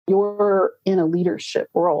you're in a leadership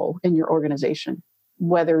role in your organization,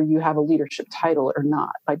 whether you have a leadership title or not.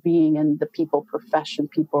 By being in the people profession,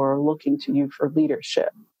 people are looking to you for leadership.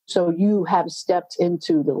 So you have stepped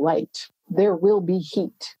into the light. There will be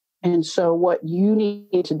heat. And so what you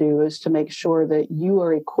need to do is to make sure that you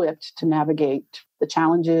are equipped to navigate the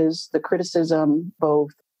challenges, the criticism, both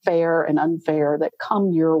fair and unfair, that come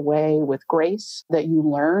your way with grace, that you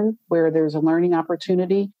learn where there's a learning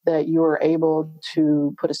opportunity, that you are able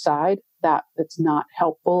to put aside that's not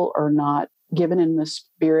helpful or not given in the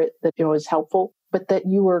spirit that is helpful, but that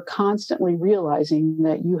you are constantly realizing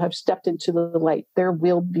that you have stepped into the light. There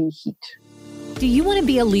will be heat. Do you want to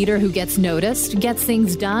be a leader who gets noticed, gets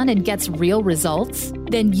things done, and gets real results?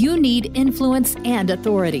 Then you need influence and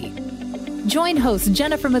authority. Join host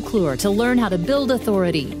Jennifer McClure to learn how to build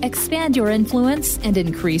authority, expand your influence, and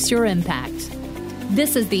increase your impact.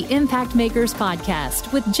 This is the Impact Makers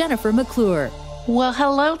Podcast with Jennifer McClure. Well,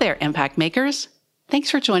 hello there, Impact Makers. Thanks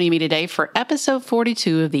for joining me today for episode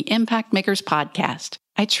 42 of the Impact Makers Podcast.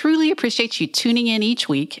 I truly appreciate you tuning in each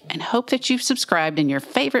week and hope that you've subscribed in your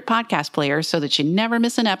favorite podcast player so that you never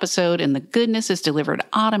miss an episode and the goodness is delivered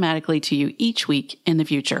automatically to you each week in the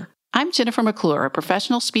future. I'm Jennifer McClure, a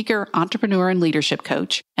professional speaker, entrepreneur, and leadership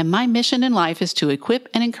coach, and my mission in life is to equip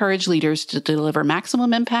and encourage leaders to deliver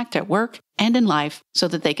maximum impact at work and in life so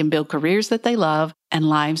that they can build careers that they love and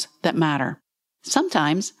lives that matter.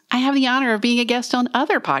 Sometimes I have the honor of being a guest on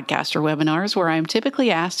other podcasts or webinars where I am typically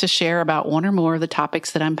asked to share about one or more of the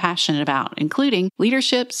topics that I'm passionate about, including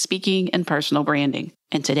leadership, speaking, and personal branding.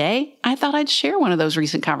 And today, I thought I'd share one of those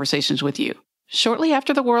recent conversations with you. Shortly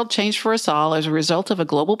after the world changed for us all as a result of a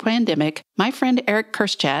global pandemic, my friend Eric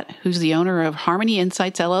Kirschchat, who's the owner of Harmony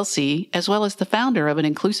Insights LLC, as well as the founder of an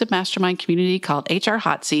inclusive mastermind community called HR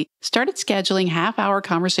Hot Seat, started scheduling half-hour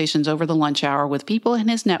conversations over the lunch hour with people in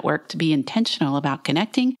his network to be intentional about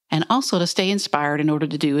connecting and also to stay inspired in order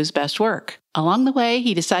to do his best work. Along the way,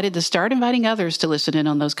 he decided to start inviting others to listen in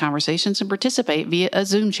on those conversations and participate via a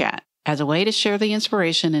Zoom chat as a way to share the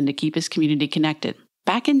inspiration and to keep his community connected.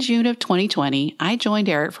 Back in June of 2020, I joined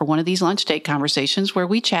Eric for one of these lunch date conversations where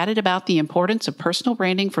we chatted about the importance of personal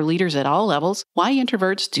branding for leaders at all levels, why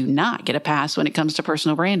introverts do not get a pass when it comes to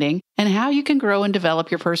personal branding, and how you can grow and develop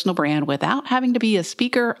your personal brand without having to be a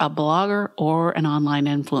speaker, a blogger, or an online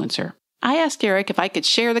influencer. I asked Eric if I could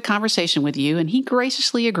share the conversation with you, and he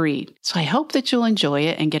graciously agreed. So I hope that you'll enjoy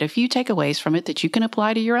it and get a few takeaways from it that you can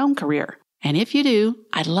apply to your own career. And if you do,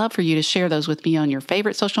 I'd love for you to share those with me on your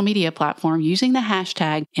favorite social media platform using the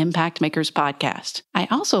hashtag ImpactMakersPodcast. I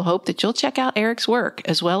also hope that you'll check out Eric's work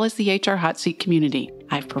as well as the HR Hot Seat community.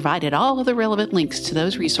 I've provided all of the relevant links to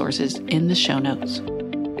those resources in the show notes.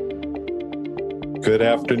 Good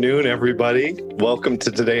afternoon, everybody. Welcome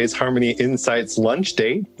to today's Harmony Insights lunch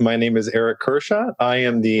date. My name is Eric Kirschchat. I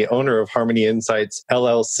am the owner of Harmony Insights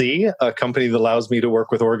LLC, a company that allows me to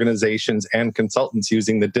work with organizations and consultants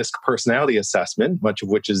using the DISC personality assessment, much of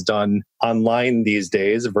which is done online these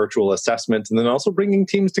days, virtual assessment, and then also bringing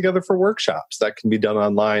teams together for workshops. That can be done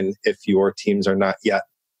online if your teams are not yet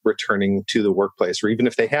returning to the workplace, or even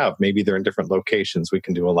if they have, maybe they're in different locations. We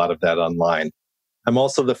can do a lot of that online. I'm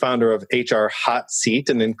also the founder of HR Hot Seat,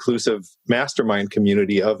 an inclusive mastermind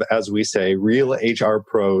community of, as we say, real HR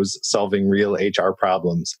pros solving real HR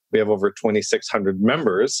problems. We have over 2,600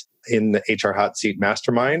 members in the HR Hot Seat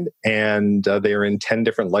mastermind, and they are in 10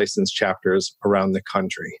 different licensed chapters around the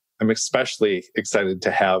country. I'm especially excited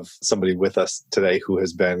to have somebody with us today who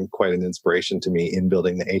has been quite an inspiration to me in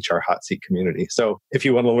building the HR Hot Seat community. So if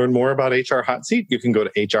you want to learn more about HR Hot Seat, you can go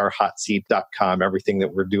to hrhotseat.com. Everything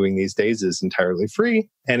that we're doing these days is entirely free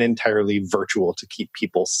and entirely virtual to keep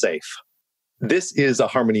people safe. This is a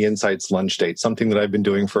Harmony Insights lunch date, something that I've been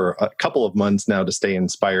doing for a couple of months now to stay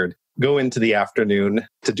inspired. Go into the afternoon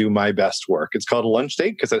to do my best work. It's called a lunch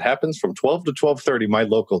date because it happens from 12 to 12:30 my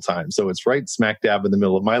local time. So it's right smack dab in the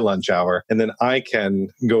middle of my lunch hour. And then I can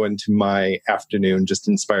go into my afternoon just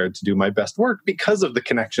inspired to do my best work because of the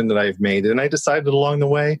connection that I've made. And I decided along the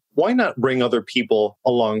way, why not bring other people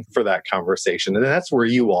along for that conversation? And that's where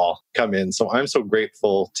you all come in. So I'm so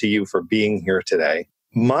grateful to you for being here today.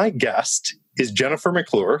 My guest is Jennifer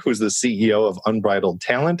McClure, who's the CEO of Unbridled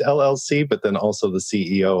Talent LLC, but then also the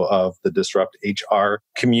CEO of the Disrupt HR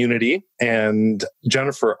community. And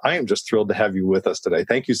Jennifer, I am just thrilled to have you with us today.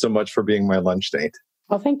 Thank you so much for being my lunch date.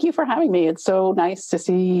 Well, thank you for having me. It's so nice to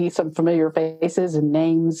see some familiar faces and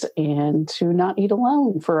names and to not eat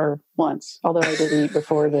alone for once, although I did eat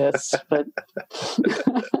before this, but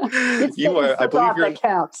it's you are, I believe that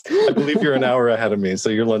counts. I believe you're an hour ahead of me, so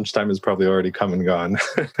your lunchtime is probably already come and gone.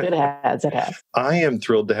 It has. I am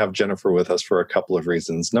thrilled to have Jennifer with us for a couple of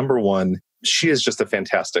reasons. Number one, she is just a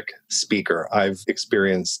fantastic speaker. I've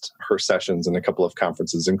experienced her sessions in a couple of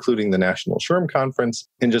conferences, including the National SHRM Conference,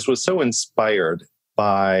 and just was so inspired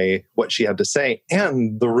by what she had to say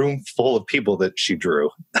and the room full of people that she drew.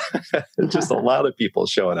 Just a lot of people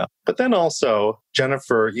showing up. But then also,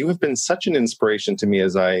 Jennifer, you have been such an inspiration to me,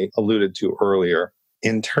 as I alluded to earlier,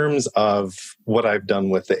 in terms of what I've done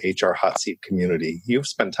with the HR Hot Seat community. You've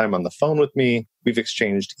spent time on the phone with me. We've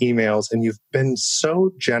exchanged emails, and you've been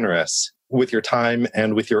so generous with your time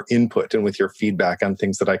and with your input and with your feedback on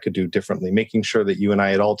things that I could do differently, making sure that you and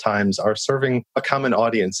I at all times are serving a common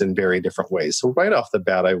audience in very different ways. So right off the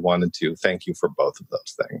bat, I wanted to thank you for both of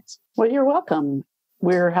those things. Well, you're welcome.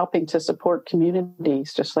 We're helping to support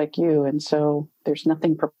communities just like you. And so there's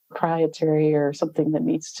nothing proprietary or something that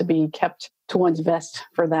needs to be kept to one's vest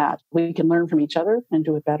for that. We can learn from each other and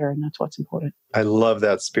do it better. And that's what's important. I love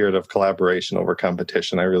that spirit of collaboration over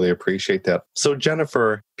competition. I really appreciate that. So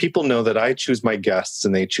Jennifer, people know that I choose my guests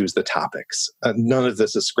and they choose the topics. None of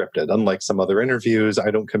this is scripted. Unlike some other interviews, I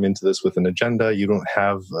don't come into this with an agenda. You don't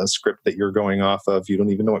have a script that you're going off of. You don't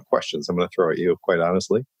even know what questions I'm going to throw at you, quite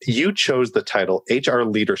honestly. You chose the title, HR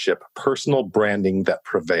Leadership, Personal Branding That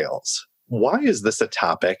Prevails. Why is this a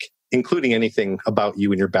topic, including anything about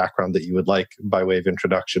you and your background that you would like by way of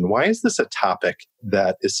introduction? Why is this a topic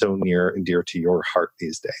that is so near and dear to your heart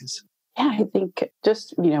these days? Yeah, I think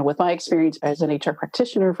just, with my experience as an HR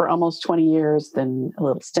practitioner for almost 20 years, then a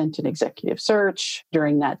little stint in executive search.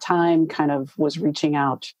 During that time, kind of was reaching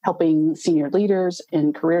out, helping senior leaders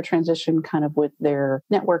in career transition, kind of with their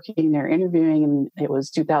networking, their interviewing. And it was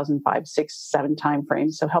 2005, 6, 7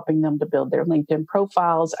 timeframe. So helping them to build their LinkedIn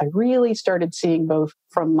profiles. I really started seeing both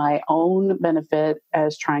from my own benefit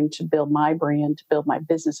as trying to build my brand, to build my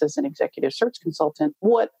business as an executive search consultant,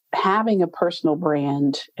 what having a personal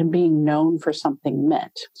brand and being known for something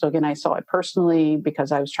meant. So again, I saw it personally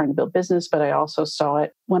because I was trying to build business, but I also saw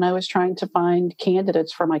it when I was trying to find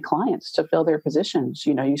candidates for my clients to fill their positions.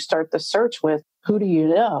 You start the search with who do you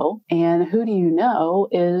know? And who do you know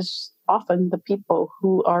is often the people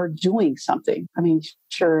who are doing something. I mean,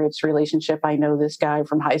 sure, it's relationship. I know this guy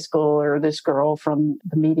from high school or this girl from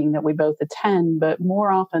the meeting that we both attend, but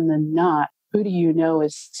more often than not, who do you know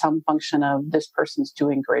is some function of this person's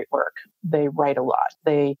doing great work. They write a lot.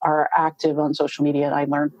 They are active on social media, and I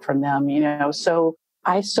learned from them, So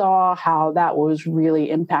I saw how that was really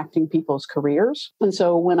impacting people's careers. And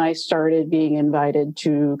so when I started being invited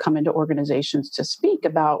to come into organizations to speak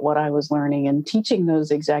about what I was learning and teaching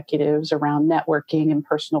those executives around networking and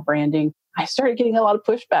personal branding, I started getting a lot of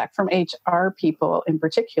pushback from HR people in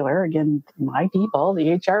particular. Again, my people,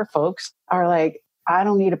 the HR folks, are like, I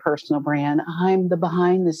don't need a personal brand. I'm the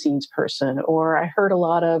behind the scenes person. Or I heard a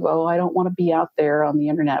lot of, I don't want to be out there on the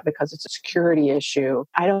internet because it's a security issue.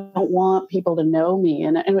 I don't want people to know me.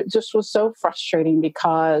 And it just was so frustrating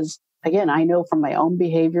because, again, I know from my own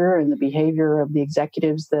behavior and the behavior of the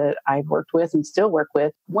executives that I've worked with and still work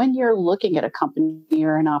with, when you're looking at a company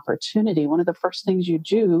or an opportunity, one of the first things you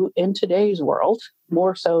do in today's world,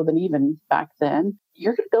 more so than even back then,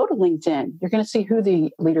 you're going to go to LinkedIn. You're going to see who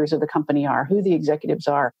the leaders of the company are, who the executives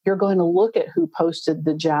are. You're going to look at who posted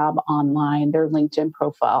the job online, their LinkedIn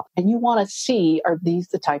profile. And you want to see, are these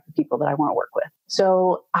the type of people that I want to work with?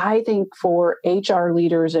 So I think for HR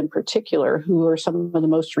leaders in particular, who are some of the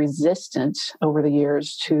most resistant over the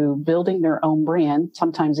years to building their own brand,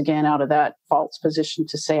 sometimes again out of that false position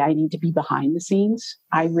to say, I need to be behind the scenes.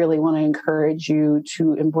 I really want to encourage you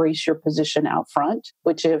to embrace your position out front,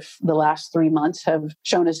 which if the last 3 months have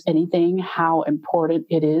shown us anything, how important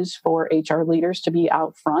it is for HR leaders to be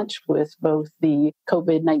out front with both the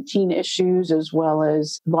COVID-19 issues as well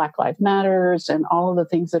as Black Lives Matters and all of the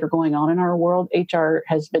things that are going on in our world. HR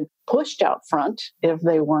has been pushed out front if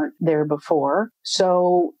they weren't there before.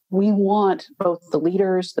 So we want both the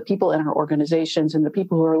leaders, the people in our organizations, and the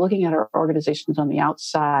people who are looking at our organizations on the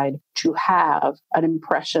outside to have an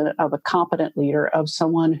impression of a competent leader, of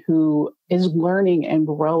someone who is learning and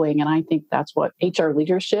growing. And I think that's what HR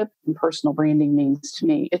leadership and personal branding means to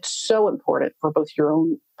me. It's so important for both your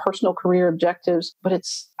own personal career objectives, but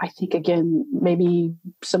it's, I think, again, maybe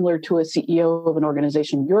similar to a CEO of an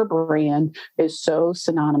organization. Your brand is so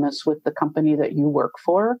synonymous with the company that you work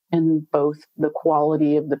for, and both the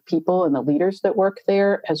quality of the people and the leaders that work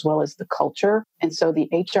there, as well as the culture. And so the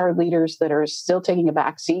HR leaders that are still taking a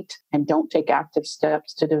back seat and don't take active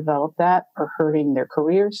steps to develop that are hurting their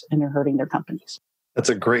careers and they're hurting their companies. That's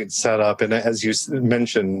a great setup. And as you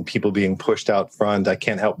mentioned, people being pushed out front, I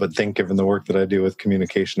can't help but think, given the work that I do with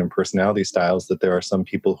communication and personality styles, that there are some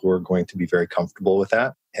people who are going to be very comfortable with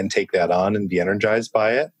that and take that on and be energized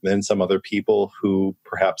by it. And then some other people who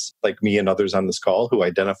perhaps, like me and others on this call, who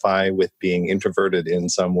identify with being introverted in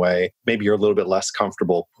some way, maybe you're a little bit less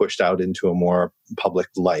comfortable pushed out into a more public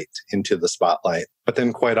light, into the spotlight. But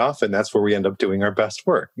then quite often, that's where we end up doing our best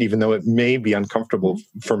work. Even though it may be uncomfortable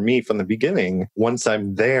for me from the beginning, once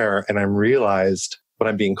I'm there and I'm realized what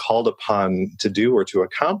I'm being called upon to do or to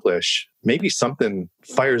accomplish, maybe something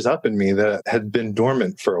fires up in me that had been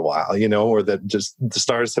dormant for a while, or that just the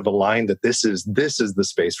stars have aligned that this is the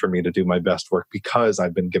space for me to do my best work because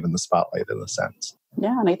I've been given the spotlight in a sense.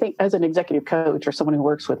 Yeah. And I think as an executive coach or someone who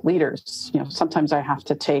works with leaders, sometimes I have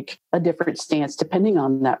to take a different stance depending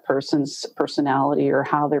on that person's personality or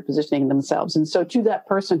how they're positioning themselves. And so to that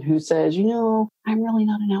person who says, I'm really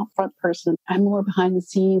not an out front person. I'm more behind the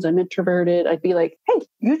scenes. I'm introverted. I'd be like, hey,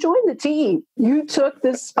 you joined the team. You took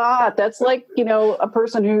this spot. That's like, a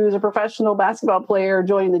person who's a professional basketball player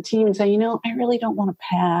joining the team and saying, I really don't want to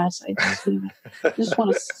pass. I just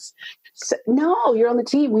want to... No, you're on the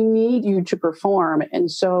team. We need you to perform.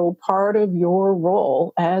 And so part of your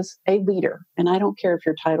role as a leader, and I don't care if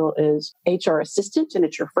your title is HR assistant and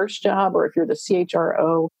it's your first job, or if you're the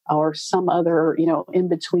CHRO or some other,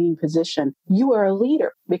 in-between position, you are a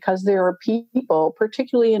leader because there are people,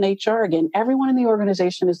 particularly in HR, again, everyone in the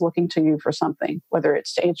organization is looking to you for something, whether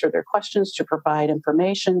it's to answer their questions, to provide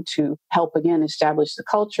information, to help, again, establish the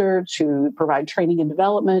culture, to provide training and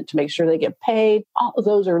development, to make sure they get paid. All of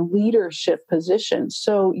those are leadership positions.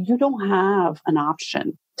 So you don't have an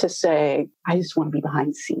option to say, I just want to be behind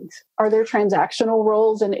the scenes. Are there transactional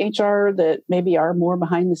roles in HR that maybe are more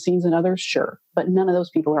behind the scenes than others? Sure. But none of those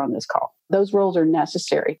people are on this call. Those roles are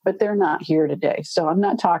necessary, but they're not here today. So I'm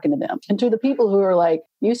not talking to them. And to the people who are like,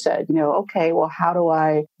 you said, okay, well, how do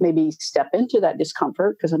I maybe step into that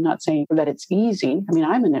discomfort? Because I'm not saying that it's easy. I mean,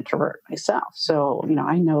 I'm an introvert myself. So,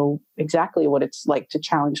 I know exactly what it's like to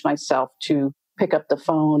challenge myself to pick up the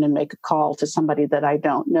phone and make a call to somebody that I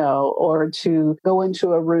don't know, or to go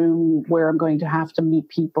into a room where I'm going to have to meet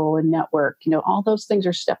people and network. All those things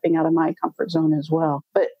are stepping out of my comfort zone as well.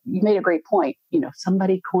 But you made a great point.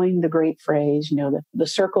 Somebody coined the great phrase, the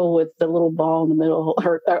circle with the little ball in the middle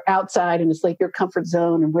or outside, and it's like your comfort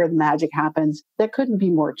zone and where the magic happens. That couldn't be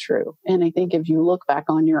more true. And I think if you look back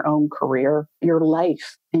on your own career, your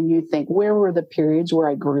life, and you think, where were the periods where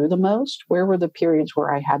I grew the most? Where were the periods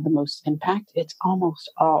where I had the most impact? It's almost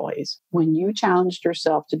always when you challenged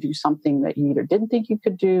yourself to do something that you either didn't think you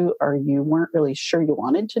could do or you weren't really sure you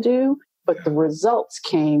wanted to do, but the results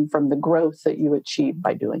came from the growth that you achieved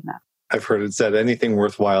by doing that. I've heard it said, anything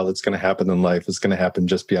worthwhile that's going to happen in life is going to happen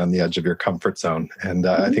just beyond the edge of your comfort zone. And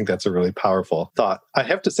I think that's a really powerful thought. I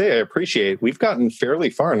have to say, I appreciate we've gotten fairly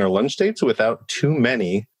far in our lunch dates without too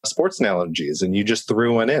many sports analogies, and you just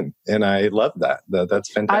threw one in. And I love that.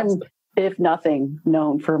 That's fantastic. I'm, if nothing,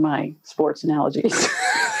 known for my sports analogies.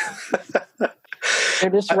 They're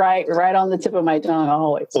just right on the tip of my tongue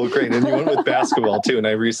always. Well, great. And you went with basketball too. And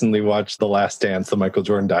I recently watched The Last Dance, the Michael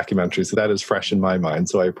Jordan documentary. So that is fresh in my mind.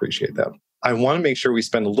 So I appreciate that. I want to make sure we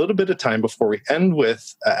spend a little bit of time before we end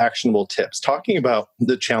with actionable tips, talking about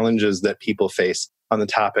the challenges that people face on the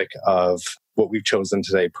topic of what we've chosen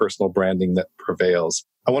today, personal branding that prevails.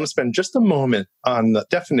 I want to spend just a moment on the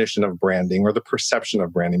definition of branding or the perception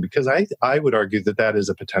of branding, because I would argue that that is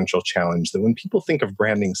a potential challenge, that when people think of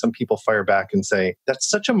branding, some people fire back and say, that's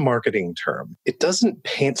such a marketing term. It doesn't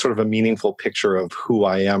paint sort of a meaningful picture of who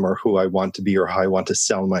I am or who I want to be or how I want to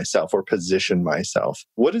sell myself or position myself.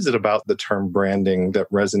 What is it about the term branding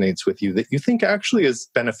that resonates with you that you think actually is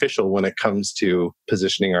beneficial when it comes to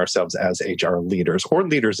positioning ourselves as HR leaders or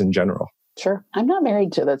leaders in general? Sure. I'm not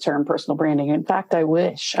married to the term personal branding. In fact, I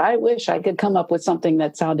wish I could come up with something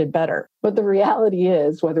that sounded better. But the reality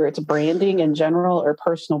is, whether it's branding in general or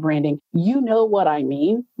personal branding, you know what I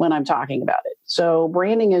mean when I'm talking about it. So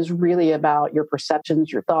branding is really about your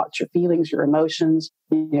perceptions, your thoughts, your feelings, your emotions.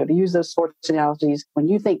 To use those sports analogies, when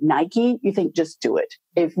you think Nike, you think just do it.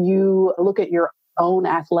 If you look at your own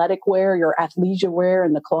athletic wear, your athleisure wear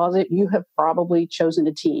in the closet, you have probably chosen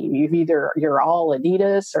a team. You're all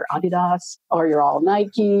Adidas or you're all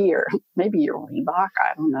Nike, or maybe you're Reebok.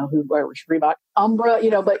 I don't know who wears Reebok, Umbra,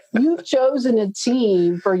 but you've chosen a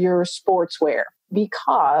team for your sportswear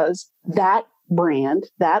because that brand,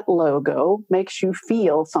 that logo makes you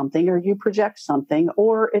feel something, or you project something,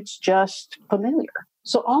 or it's just familiar.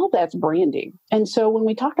 So all that's branding. And so when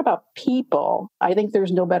we talk about people, I think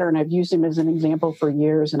there's no better, and I've used him as an example for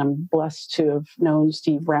years, and I'm blessed to have known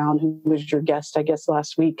Steve Brown, who was your guest, I guess,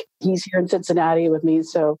 last week. He's here in Cincinnati with me.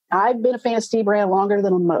 So I've been a fan of Steve Brown longer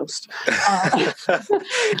than most.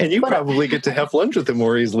 And you probably get to have lunch with him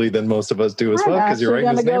more easily than most of us do as well, because you're right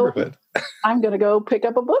in his neighborhood. I'm going to go pick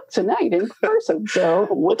up a book tonight in person. So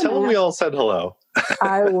well, tell him we all said hello.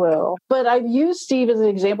 I will. But I've used Steve as an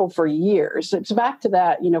example for years. It's back to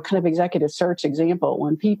that, kind of executive search example.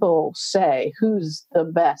 When people say, who's the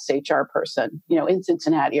best HR person, in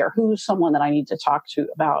Cincinnati, or who's someone that I need to talk to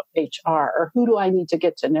about HR, or who do I need to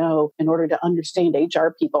get to know in order to understand HR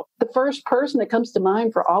people? The first person that comes to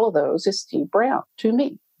mind for all of those is Steve Brown to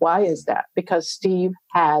me. Why is that? Because Steve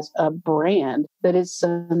has a brand that is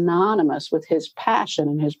synonymous with his passion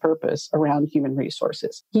and his purpose around human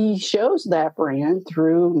resources. He shows that brand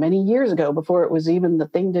through many years ago, before it was even the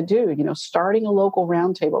thing to do, starting a local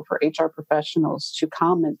roundtable for HR professionals to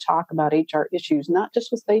come and talk about HR issues, not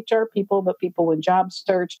just with HR people, but people in job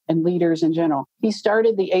search and leaders in general. He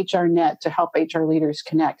started the HR Net to help HR leaders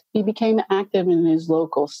connect. He became active in his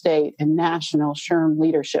local, state, and national SHRM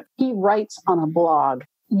leadership. He writes on a blog.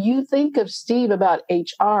 You think of Steve about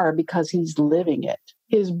HR because he's living it.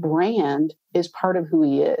 His brand is part of who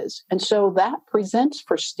he is. And so that presents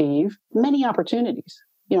for Steve many opportunities.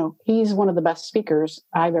 He's one of the best speakers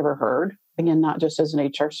I've ever heard. Again, not just as an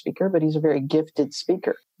HR speaker, but he's a very gifted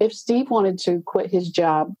speaker. If Steve wanted to quit his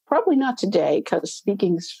job, probably not today, because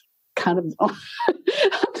speaking's kind of,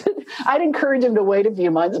 I'd encourage him to wait a few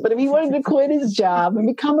months, but if he wanted to quit his job and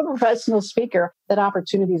become a professional speaker, that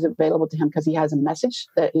opportunity is available to him because he has a message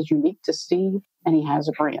that is unique to Steve and he has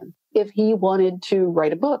a brand. If he wanted to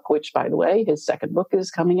write a book, which, by the way, his second book is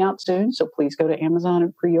coming out soon, so please go to Amazon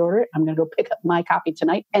and pre-order it. I'm going to go pick up my copy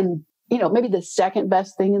tonight. And maybe the second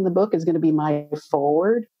best thing in the book is going to be my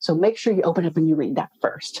foreword. So make sure you open up and you read that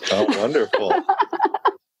first. Oh, wonderful.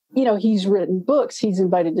 He's written books. He's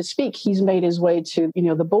invited to speak. He's made his way to,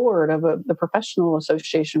 the board of the professional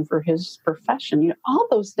association for his profession. All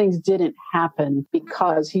those things didn't happen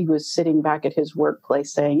because he was sitting back at his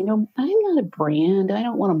workplace saying, I'm not a brand. I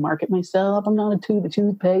don't want to market myself. I'm not a tube of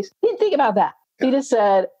toothpaste. He didn't think about that. He just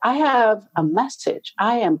said, I have a message.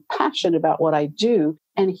 I am passionate about what I do.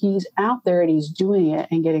 And he's out there and he's doing it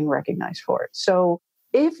and getting recognized for it. So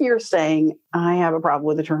if you're saying, I have a problem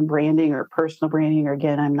with the term branding or personal branding, or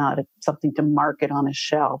again, I'm not something to market on a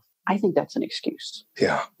shelf, I think that's an excuse.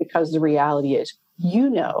 Yeah. Because the reality is,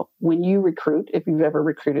 when you recruit, if you've ever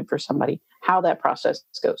recruited for somebody, how that process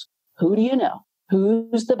goes. Who do you know?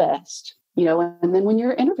 Who's the best? And then when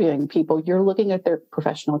you're interviewing people, you're looking at their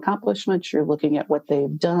professional accomplishments. You're looking at what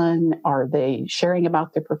they've done. Are they sharing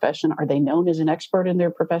about their profession? Are they known as an expert in their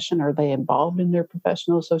profession? Are they involved in their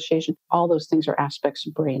professional association? All those things are aspects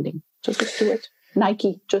of branding. So just do it.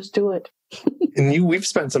 Nike, just do it. And we've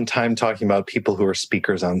spent some time talking about people who are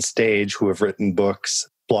speakers on stage, who have written books,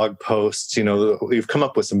 blog posts. We've come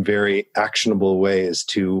up with some very actionable ways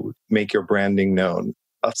to make your branding known.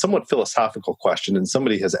 A somewhat philosophical question, and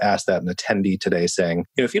somebody has asked that, an attendee today, saying,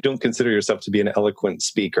 if you don't consider yourself to be an eloquent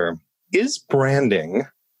speaker, is branding,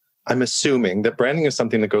 I'm assuming that branding is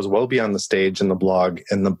something that goes well beyond the stage and the blog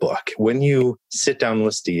and the book. When you sit down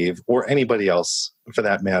with Steve, or anybody else for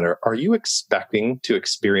that matter, are you expecting to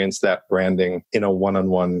experience that branding in a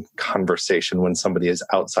one-on-one conversation when somebody is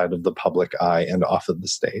outside of the public eye and off of the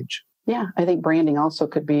stage? Yeah, I think branding also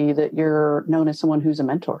could be that you're known as someone who's a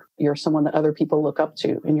mentor. You're someone that other people look up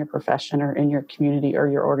to in your profession or in your community or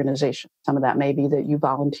your organization. Some of that may be that you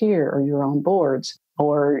volunteer or you're on boards.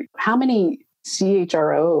 Or how many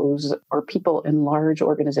CHROs or people in large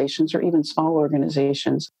organizations or even small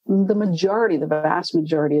organizations, the vast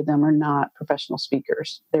majority of them are not professional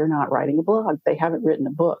speakers. They're not writing a blog. They haven't written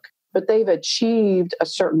a book. But they've achieved a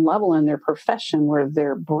certain level in their profession where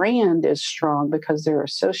their brand is strong because they're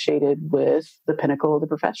associated with the pinnacle of the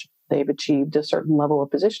profession. They've achieved a certain level of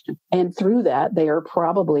position. And through that, they are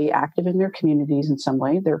probably active in their communities in some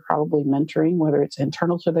way. They're probably mentoring, whether it's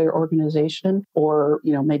internal to their organization or,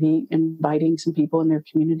 maybe inviting some people in their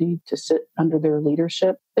community to sit under their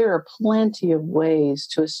leadership. There are plenty of ways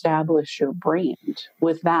to establish your brand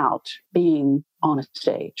without being on a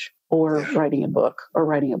stage or writing a book or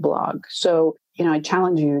writing a blog. So I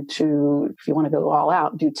challenge you to, if you want to go all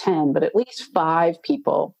out, do 10, but at least 5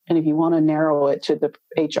 people. And if you want to narrow it to the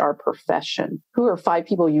HR profession, who are 5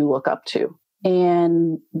 people you look up to?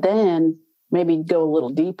 And then maybe go a little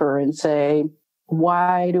deeper and say,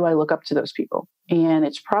 why do I look up to those people? And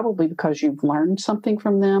it's probably because you've learned something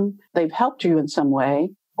from them. They've helped you in some way.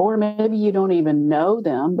 Or maybe you don't even know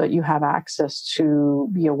them, but you have access to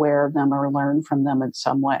be aware of them or learn from them in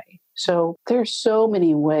some way. So there's so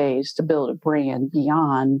many ways to build a brand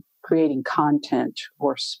beyond creating content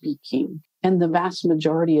or speaking. And the vast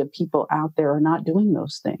majority of people out there are not doing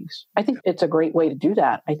those things. I think it's a great way to do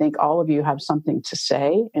that. I think all of you have something to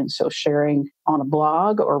say. And so sharing on a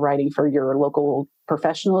blog or writing for your local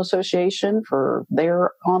professional association for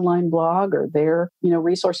their online blog or their,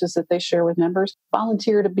 resources that they share with members,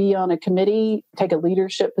 volunteer to be on a committee, take a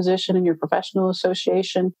leadership position in your professional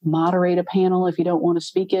association, moderate a panel if you don't want to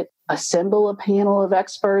speak it, assemble a panel of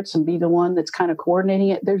experts and be the one that's kind of coordinating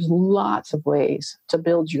it. There's lots of ways to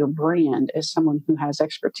build your brand as someone who has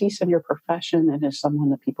expertise in your profession and as someone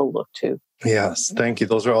that people look to. Yes, thank you.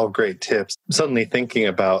 Those are all great tips. I'm suddenly thinking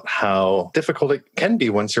about how difficult it can be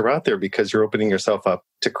once you're out there because you're opening yourself up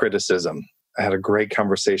to criticism. I had a great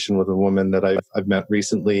conversation with a woman that I've met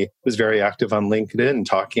recently who was very active on LinkedIn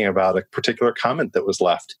talking about a particular comment that was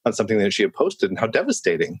left on something that she had posted and how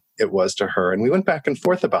devastating it was to her. And we went back and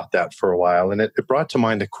forth about that for a while. And it brought to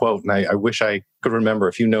mind a quote. And I wish I could remember,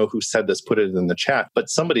 if you know who said this, put it in the chat. But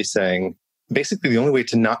somebody saying, basically, the only way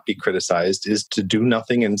to not be criticized is to do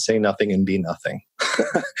nothing and say nothing and be nothing.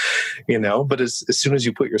 But as soon as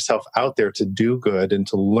you put yourself out there to do good and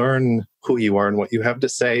to learn who you are and what you have to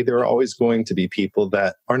say, there are always going to be people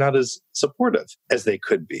that are not as supportive as they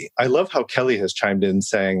could be. I love how Kelly has chimed in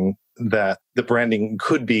saying that the branding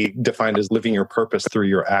could be defined as living your purpose through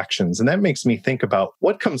your actions. And that makes me think about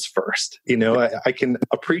what comes first. I can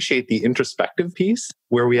appreciate the introspective piece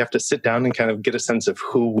where we have to sit down and kind of get a sense of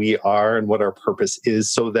who we are and what our purpose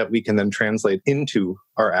is so that we can then translate into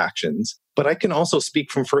our actions. But I can also speak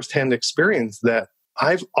from firsthand experience that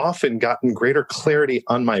I've often gotten greater clarity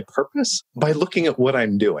on my purpose by looking at what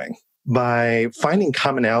I'm doing, by finding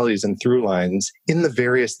commonalities and through lines in the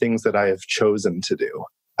various things that I have chosen to do.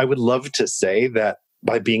 I would love to say that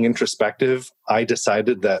by being introspective, I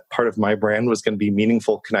decided that part of my brand was going to be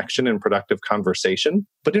meaningful connection and productive conversation.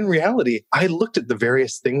 But in reality, I looked at the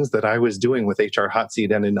various things that I was doing with HR Hot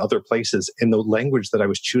Seat and in other places in the language that I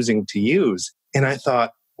was choosing to use. And I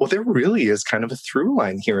thought, well, there really is kind of a through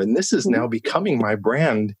line here. And this is now becoming my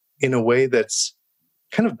brand in a way that's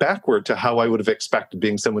kind of backward to how I would have expected,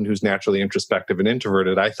 being someone who's naturally introspective and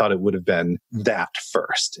introverted. I thought it would have been that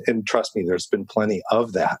first. And trust me, there's been plenty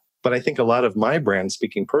of that. But I think a lot of my brand,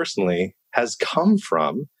 speaking personally, has come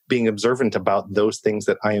from being observant about those things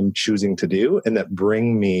that I am choosing to do and that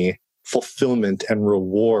bring me fulfillment and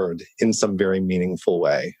reward in some very meaningful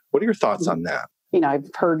way. What are your thoughts on that? I've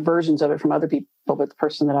heard versions of it from other people, but the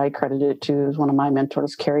person that I credit it to is one of my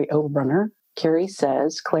mentors, Carrie Oberbrunner. Carrie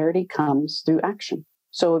says, clarity comes through action.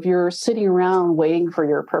 So if you're sitting around waiting for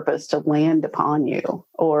your purpose to land upon you,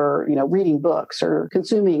 or, reading books or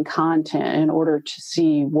consuming content in order to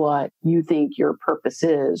see what you think your purpose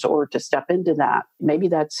is or to step into that, maybe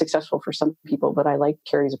that's successful for some people, but I like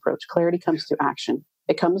Carrie's approach. Clarity comes through action.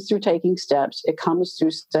 It comes through taking steps. It comes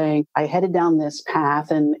through saying, I headed down this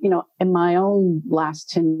path. And, in my own last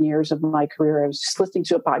 10 years of my career, I was just listening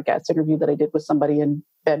to a podcast interview that I did with somebody in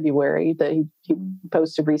February that he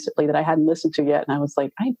posted recently that I hadn't listened to yet. And I was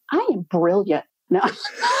like, I am brilliant. Now,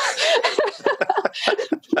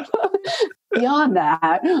 beyond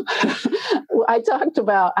that, I talked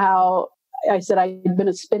about how I said I'd been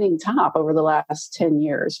a spinning top over the last 10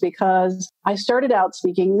 years because I started out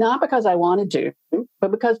speaking, not because I wanted to, but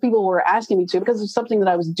because people were asking me to, because of something that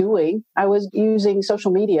I was doing. I was using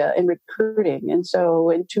social media in recruiting. And so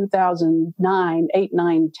in 2009, 8,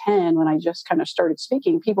 9, 10, when I just kind of started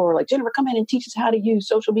speaking, people were like, Jennifer, come in and teach us how to use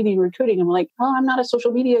social media in recruiting. I'm like, oh, I'm not a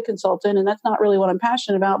social media consultant and that's not really what I'm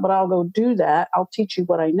passionate about, but I'll go do that. I'll teach you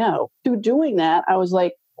what I know. Through doing that, I was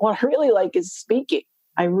like, what I really like is speaking.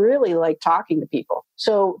 I really like talking to people.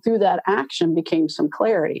 So through that action became some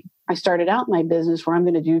clarity. I started out my business where I'm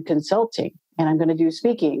going to do consulting and I'm going to do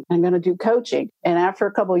speaking. And I'm going to do coaching. And after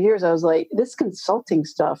a couple of years, I was like, this consulting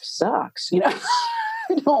stuff sucks. I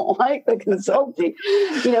don't like the consulting,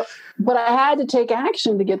 but I had to take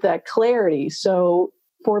action to get that clarity. So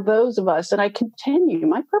for those of us, and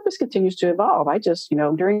my purpose continues to evolve. I just,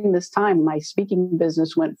 during this time, my speaking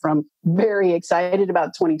business went from very excited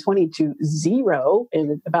about 2020 to zero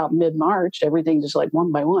in about mid-March. Everything just like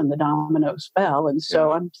one by one, the dominoes fell. And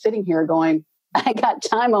so I'm sitting here going, I got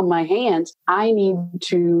time on my hands. I need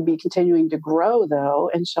to be continuing to grow, though.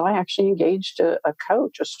 And so I actually engaged a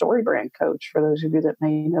coach, a StoryBrand coach, for those of you that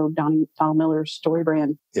may know Donald Miller's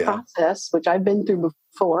StoryBrand process, which I've been through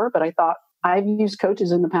before, but I thought, I've used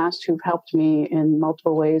coaches in the past who've helped me in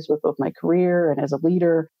multiple ways with both my career and as a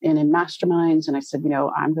leader and in masterminds. And I said,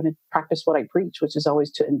 I'm going to practice what I preach, which is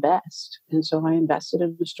always to invest. And so I invested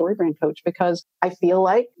in a StoryBrand coach because I feel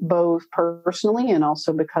like both personally and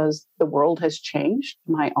also because the world has changed,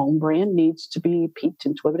 my own brand needs to be peaked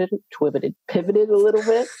and pivoted a little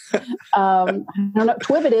bit. I don't know,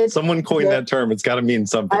 twiveted. Someone coined that term. It's got to mean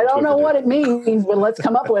something. I don't know what it means, but let's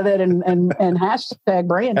come up with it and hashtag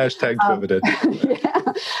brand. Hashtag pivoted.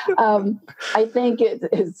 I think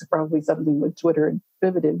it's probably something with Twitter and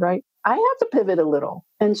pivoted, right? I have to pivot a little.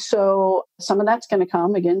 And so some of that's going to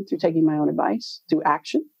come, again, through taking my own advice, through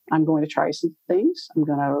action. I'm going to try some things. I'm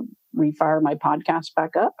going to refire my podcast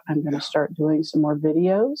back up. I'm going to start doing some more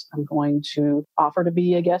videos. I'm going to offer to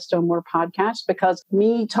be a guest on more podcasts because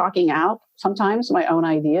me talking out sometimes my own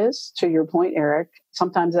ideas, to your point, Eric,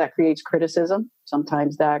 sometimes that creates criticism.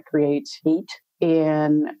 Sometimes that creates heat.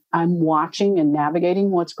 And I'm watching and navigating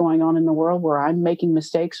what's going on in the world where I'm making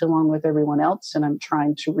mistakes along with everyone else. And I'm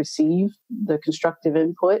trying to receive the constructive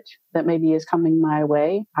input that maybe is coming my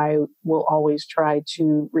way. I will always try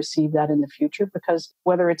to receive that in the future because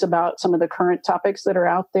whether it's about some of the current topics that are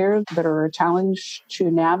out there that are a challenge to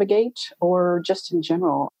navigate or just in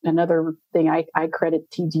general. Another thing, I credit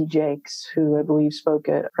T.D. Jakes, who I believe spoke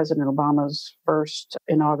at President Obama's first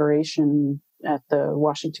inauguration at the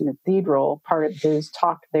Washington Cathedral. Part of his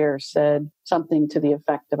talk there said something to the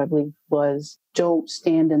effect of, I believe, was, don't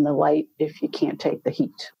stand in the light if you can't take the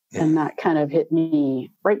heat. And that kind of hit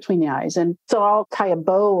me right between the eyes. And so I'll tie a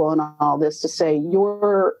bow on all this to say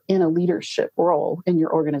you're in a leadership role in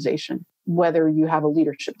your organization, whether you have a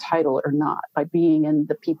leadership title or not. By being in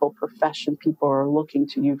the people profession, people are looking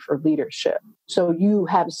to you for leadership. So you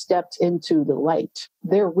have stepped into the light.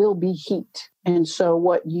 There will be heat. And so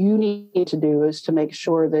what you need to do is to make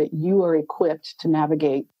sure that you are equipped to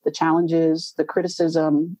navigate the challenges, the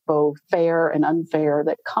criticism, both fair and unfair,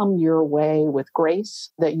 that come your way with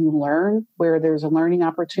grace, that you learn where there's a learning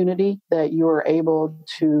opportunity, that you are able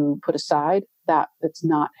to put aside that's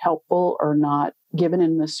not helpful or not given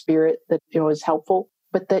in the spirit that is helpful,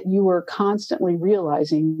 but that you are constantly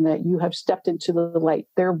realizing that you have stepped into the light.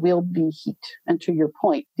 There will be heat. And to your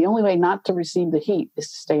point, the only way not to receive the heat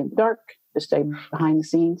is to stay in the dark, to stay behind the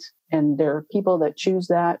scenes. And there are people that choose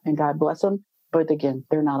that, and God bless them. But again,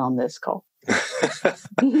 they're not on this call.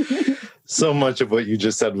 So much of what you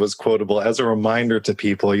just said was quotable. As a reminder to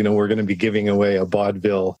people, we're going to be giving away a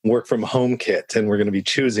Baudeville work from home kit, and we're going to be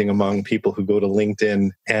choosing among people who go to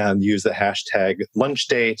LinkedIn and use the hashtag lunch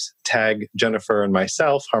date, tag Jennifer and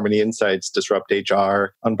myself, Harmony Insights, Disrupt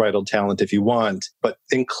HR, Unbridled Talent if you want, but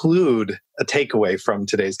include a takeaway from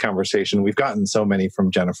today's conversation. We've gotten so many from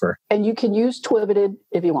Jennifer. And you can use twiveted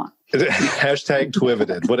if you want. Hashtag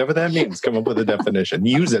twiveted, whatever that means. Come up with a definition.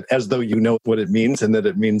 Use it as though you know what it means and that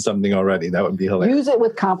it means something already. That would be hilarious. Use it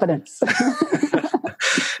with confidence.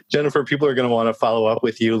 Jennifer, people are going to want to follow up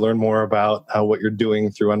with you, learn more about what you're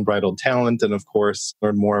doing through Unbridled Talent, and of course,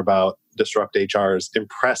 learn more about Disrupt HR's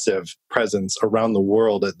impressive presence around the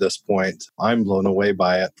world at this point. I'm blown away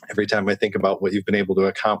by it every time I think about what you've been able to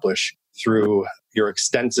accomplish through your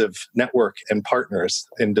extensive network and partners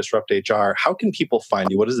in Disrupt HR. How can people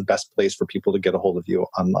find you? What is the best place for people to get a hold of you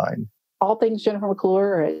online? All things Jennifer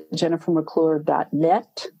McClure at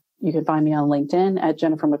jennifermcclure.net. You can find me on LinkedIn at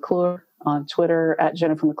Jennifer McClure, on Twitter at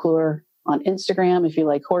Jennifer McClure, on Instagram if you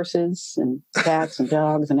like horses and cats and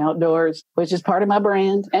dogs and outdoors, which is part of my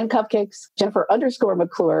brand, and cupcakes,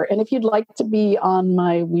 Jennifer_McClure. And if you'd like to be on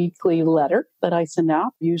my weekly letter that I send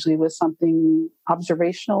out, usually with something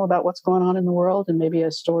observational about what's going on in the world and maybe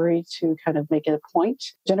a story to kind of make it a point,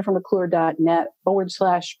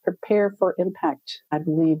 jennifermcclure.net/prepare for impact, I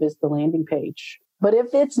believe is the landing page. But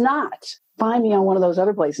if it's not, find me on one of those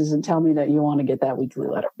other places and tell me that you want to get that weekly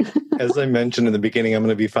letter. As I mentioned in the beginning, I'm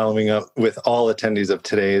going to be following up with all attendees of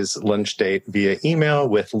today's lunch date via email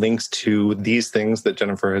with links to these things that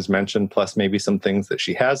Jennifer has mentioned, plus maybe some things that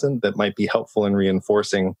she hasn't that might be helpful in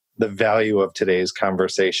reinforcing the value of today's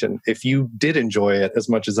conversation. If you did enjoy it as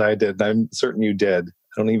much as I did, and I'm certain you did,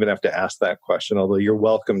 I don't even have to ask that question, although you're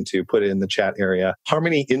welcome to put it in the chat area.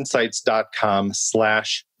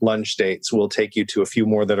 harmonyinsights.com/lunch dates will take you to a few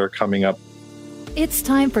more that are coming up. It's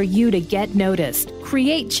time for you to get noticed,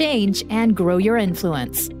 create change, and grow your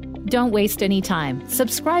influence. Don't waste any time.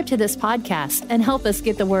 Subscribe to this podcast and help us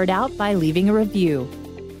get the word out by leaving a review.